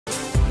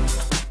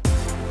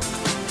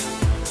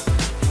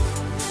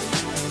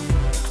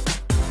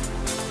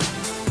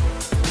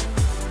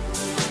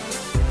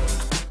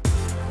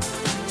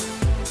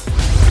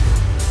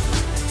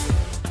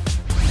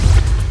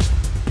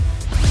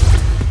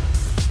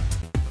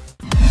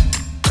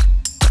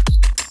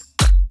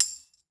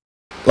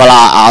Well,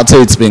 I'll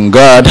say it's been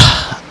good,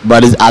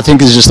 but I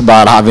think it's just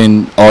about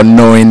having or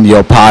knowing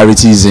your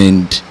priorities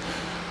and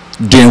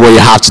doing what you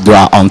have to do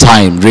on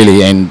time,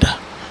 really, and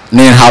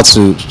knowing how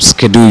to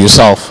schedule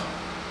yourself.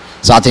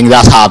 So I think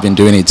that's how I've been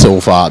doing it so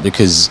far,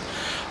 because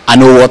I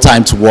know what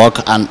time to work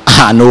and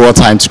I know what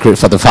time to create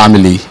for the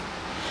family,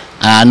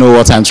 and I know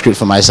what time to create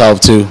for myself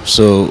too.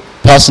 So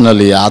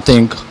personally, I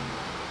think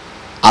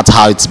that's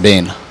how it's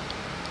been.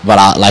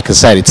 But like I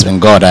said, it's been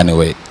good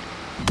anyway.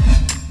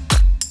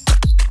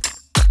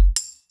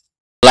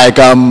 Like,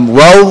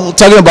 well,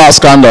 talking about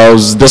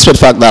scandals, despite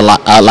the fact that,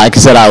 like I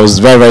said, I was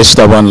very, very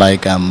stubborn.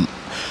 Like,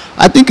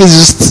 I think it's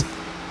just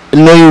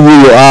knowing who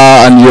you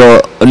are and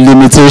your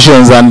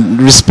limitations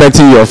and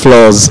respecting your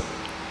flaws.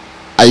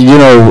 You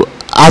know,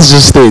 as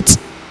just it.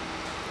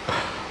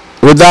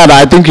 With that,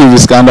 I think you'll be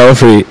scandal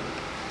free.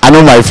 I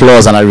know my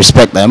flaws and I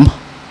respect them.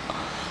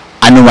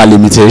 I know my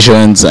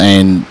limitations,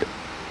 and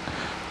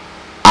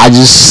I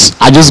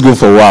just go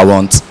for what I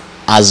want.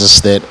 As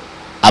just it.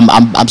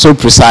 I'm so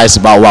precise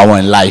about what I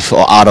want in life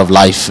or out of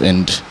life,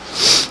 and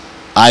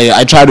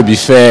I try to be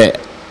fair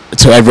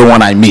to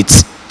everyone I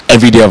meet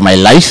every day of my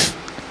life.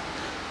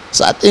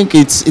 So I think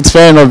it's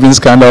fair enough being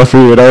scandal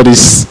free with all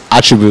these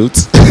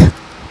attributes.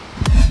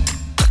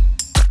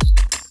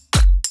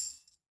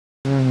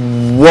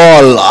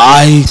 Well,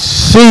 I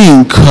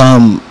think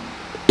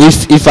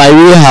if I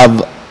really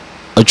have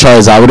a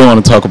choice, I wouldn't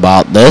want to talk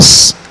about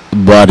this,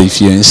 but if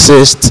you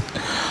insist,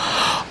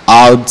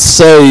 I'd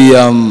say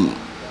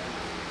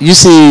you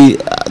see,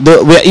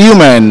 we're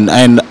human,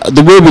 and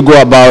the way we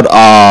go about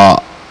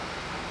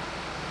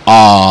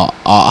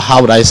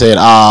how would I say it,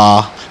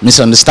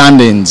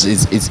 misunderstandings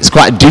is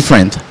quite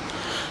different,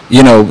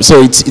 you know.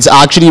 So it's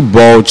actually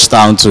boils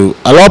down to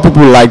a lot of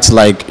people like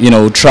to, you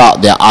know, throw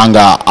out their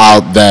anger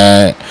out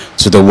there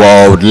to the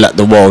world, let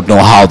the world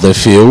know how they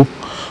feel,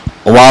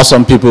 while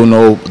some people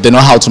know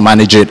how to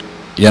manage it.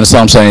 You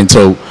understand what I'm saying?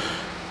 So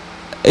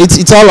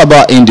it's all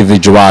about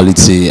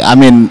individuality. I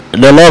mean,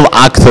 there are a lot of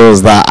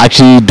actors that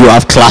actually do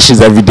have clashes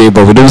every day,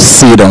 but we don't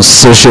see it on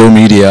social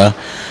media.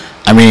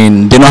 I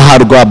mean, they know how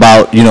to go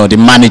about, you know, they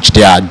manage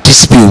their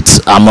disputes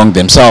among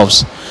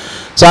themselves.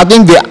 So I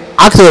think the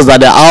actors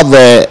that are out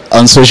there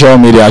on social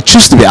media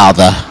choose to be out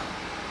there.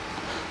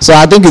 So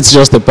I think it's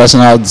just a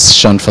personal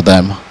decision for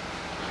them.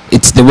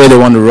 It's the way they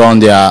want to run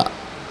their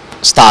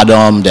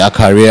stardom, their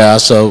career.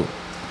 So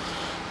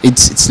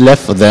it's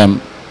left for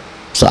them.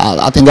 So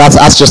I think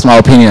that's just my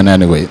opinion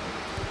anyway.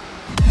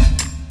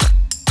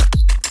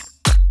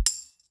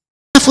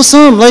 For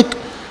some, like,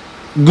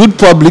 good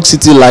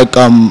publicity, like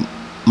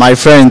my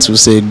friends will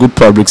say, good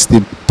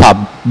publicity,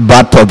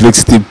 bad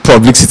publicity,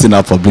 publicity,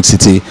 not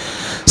publicity.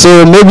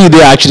 So maybe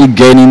they're actually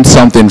gaining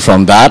something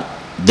from that.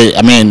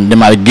 I mean, they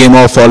might gain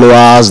more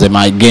followers, they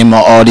might gain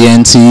more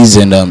audiences,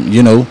 and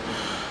you know.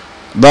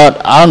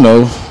 But I don't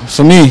know.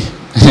 For me,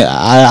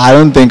 I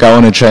don't think I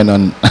want to trend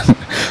on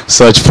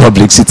such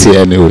publicity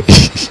anyway.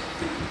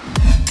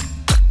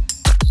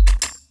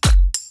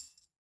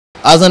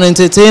 As an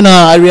entertainer,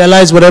 I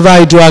realize whatever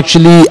I do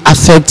actually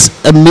affects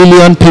a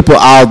million people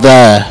out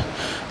there.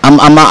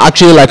 I'm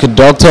actually like a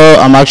doctor,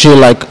 I'm actually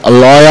like a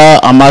lawyer,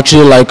 I'm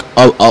actually like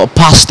a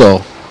pastor.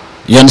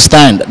 You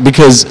understand?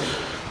 Because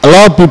a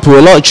lot of people,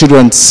 a lot of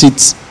children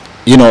sit,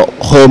 you know,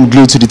 home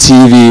glued to the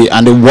TV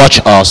and they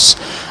watch us.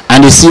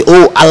 And they see,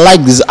 oh, I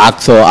like this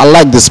actor, I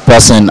like this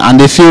person, and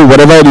they feel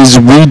whatever it is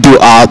we do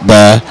out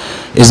there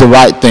is the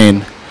right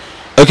thing.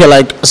 Okay,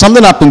 like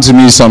something happened to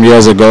me some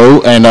years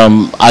ago, and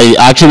I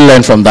actually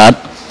learned from that.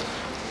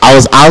 I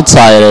was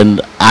outside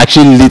and I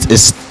actually lit a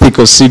stick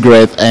of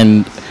cigarette,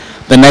 and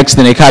the next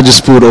thing, a car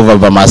just pulled over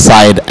by my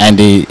side, and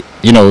the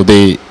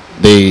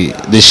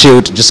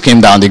shield just came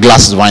down, the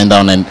glasses wind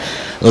down, and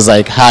it was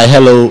like, hi,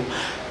 hello,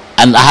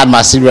 and I had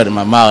my cigarette in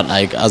my mouth.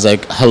 Like, I was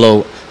like,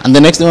 hello. And the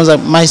next thing was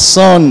like, my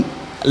son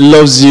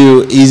loves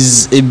you,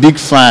 is a big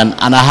fan,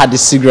 and I had the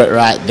cigarette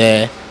right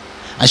there.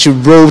 And she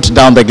rolled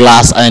down the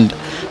glass, and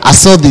I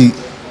saw the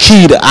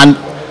kid, and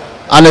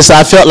honestly,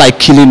 I felt like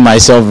killing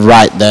myself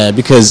right there,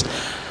 because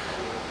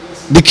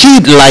the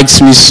kid likes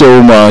me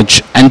so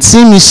much, and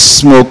seeing me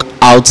smoke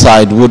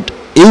outside, he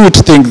would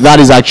think that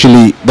is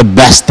actually the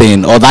best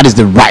thing, or that is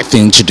the right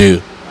thing to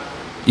do.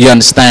 You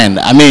understand?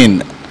 I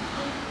mean,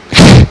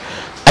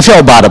 I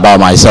felt bad about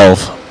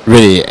myself,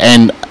 really,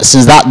 and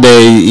since that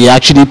day he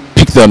actually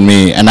picked on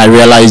me, and I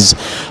realized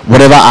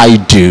whatever I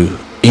do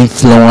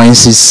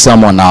influences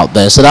someone out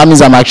there. So that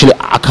means I'm actually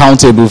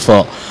accountable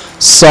for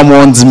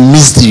someone's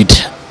misdeed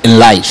in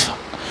life.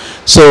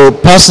 So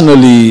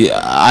personally,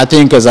 I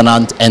think as an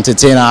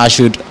entertainer, I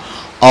should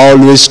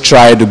always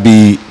try to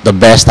be the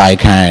best I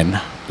can,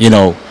 you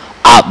know,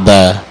 out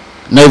there.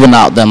 Not even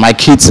out there, my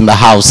kids in the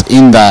house,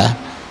 in there,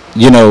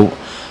 you know.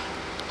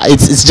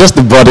 It's just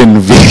the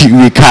burden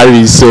we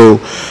carry, so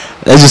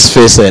let's just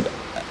face it.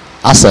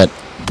 I said,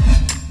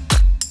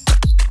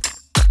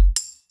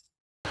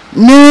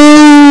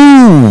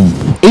 no,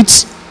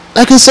 it's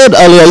like I said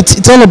earlier,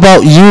 it's all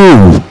about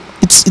you.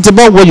 It's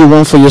about what you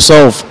want for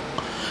yourself.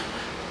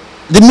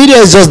 The media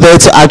is just there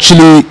to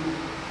actually,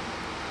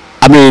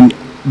 I mean,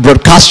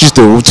 broadcast you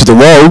to the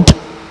world.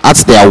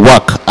 That's their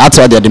work. That's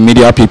why they're the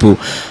media people.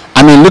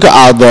 I mean, look at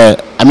how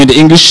the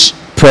English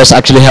press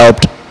actually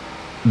helped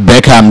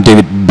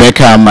David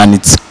Beckham, and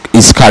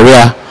his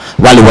career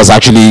while he was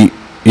actually,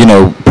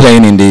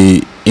 playing in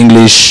the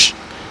English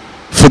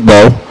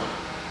football.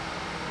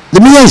 The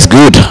media is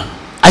good.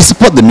 I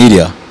support the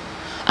media.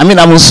 I mean,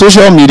 I'm on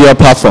social media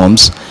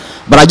platforms,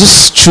 but I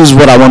just choose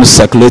what I want to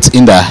circulate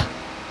in there.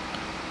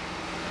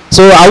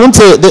 So I won't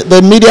say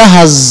the media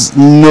has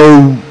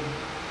no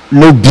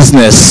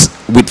business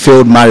with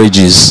failed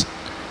marriages.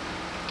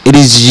 It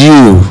is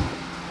you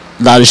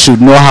that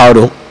should know how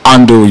to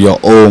handle your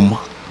home.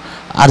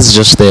 That's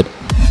just it.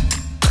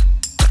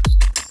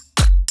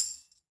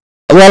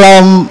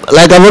 Well,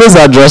 like I've always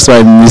addressed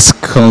my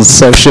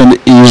misconception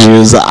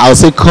issues. I'll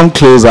say come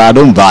closer, I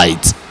don't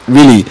bite.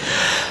 Really.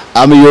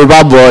 I'm a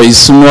Yoruba boy,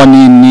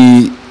 Sumoni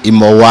ni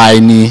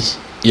Imowaini.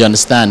 You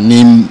understand?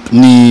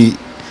 Ni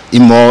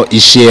Imo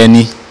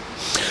Ishieni.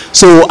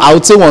 So I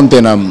would say one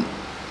thing,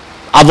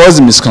 I've always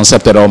been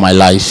misconcepted all my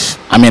life.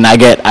 I mean, I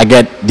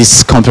get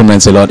these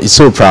compliments a lot. It's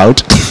so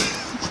proud.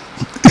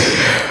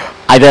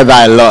 I get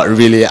that a lot,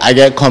 really. I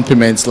get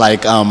compliments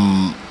like,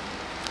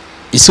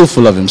 he's so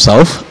full of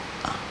himself.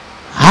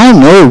 I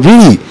don't know,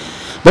 really.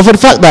 But for the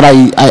fact that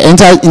I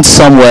enter into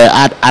somewhere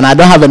and I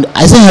don't have any,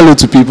 I say hello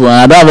to people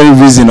and I don't have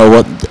any reason or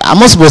what, I'm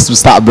not supposed to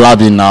start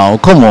blabbing now.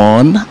 Come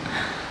on.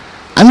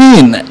 I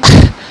mean,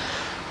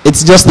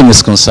 it's just a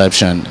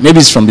misconception. Maybe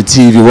it's from the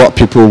TV, what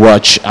people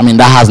watch. I mean,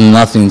 that has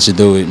nothing to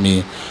do with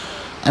me.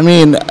 I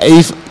mean,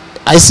 if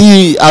I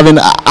see having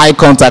eye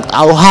contact,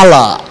 I'll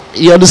holler.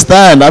 You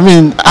understand? I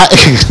mean,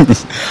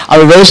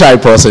 I'm a very shy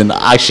person,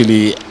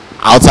 actually,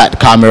 outside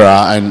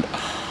camera, and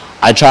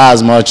I try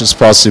as much as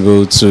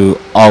possible to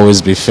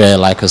always be fair,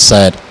 like I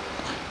said.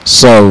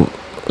 So,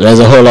 there's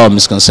a whole lot of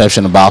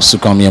misconception about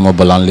Sunkanmi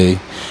Omobolanle.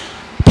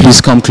 Please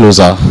come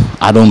closer.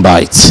 I don't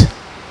bite.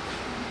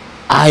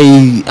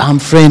 I'm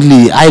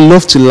friendly. I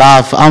love to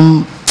laugh.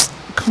 Come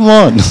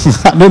on.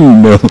 I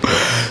don't know.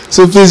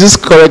 So please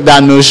just correct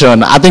that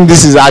notion. I think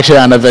this is actually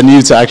an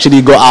avenue to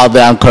actually go out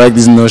there and correct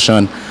this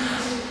notion.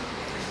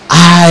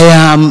 I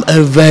am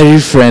a very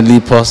friendly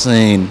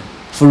person.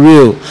 For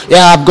real.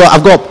 Yeah,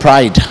 I've got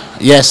pride.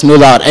 Yes, no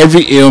doubt.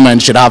 Every human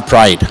should have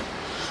pride.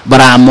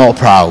 But I am more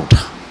proud.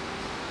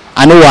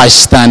 I know what I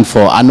stand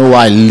for. I know what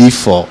I live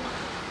for.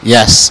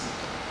 Yes.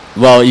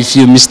 Well, if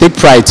you mistake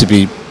pride to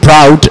be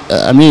proud,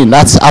 I mean,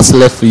 that's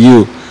left for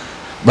you.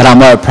 But I'm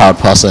not a proud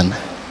person.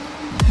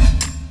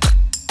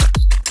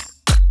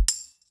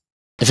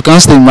 If you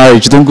can't stay in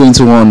marriage, don't go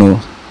into one. No.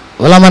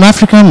 Well, I'm an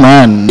African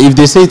man. If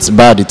they say it's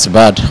bad, it's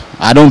bad.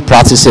 I don't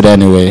practice it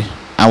anyway.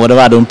 And whatever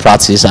I don't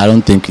practice, I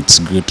don't think it's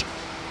good.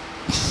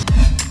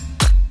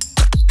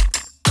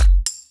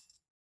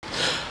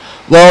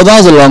 Well, that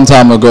was a long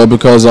time ago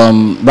because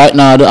right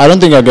now I don't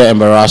think I get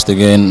embarrassed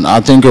again.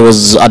 I think it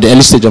was at the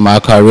early stage of my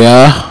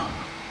career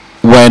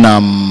when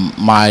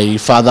my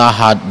father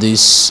had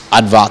this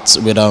advert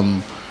with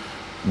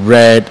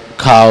red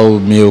cow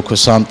milk or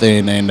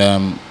something, and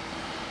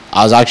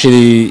I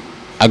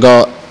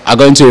got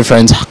into a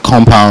friend's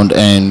compound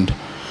and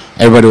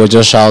everybody was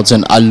just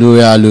shouting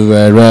 "Alue,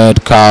 Alue,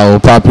 red cow,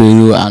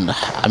 papiru," and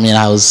I mean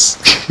I was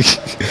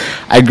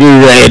I grew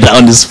red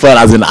on the spot,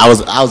 as in I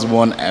was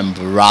one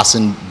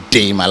embarrassing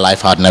day in my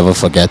life I'd never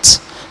forget.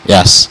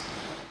 Yes.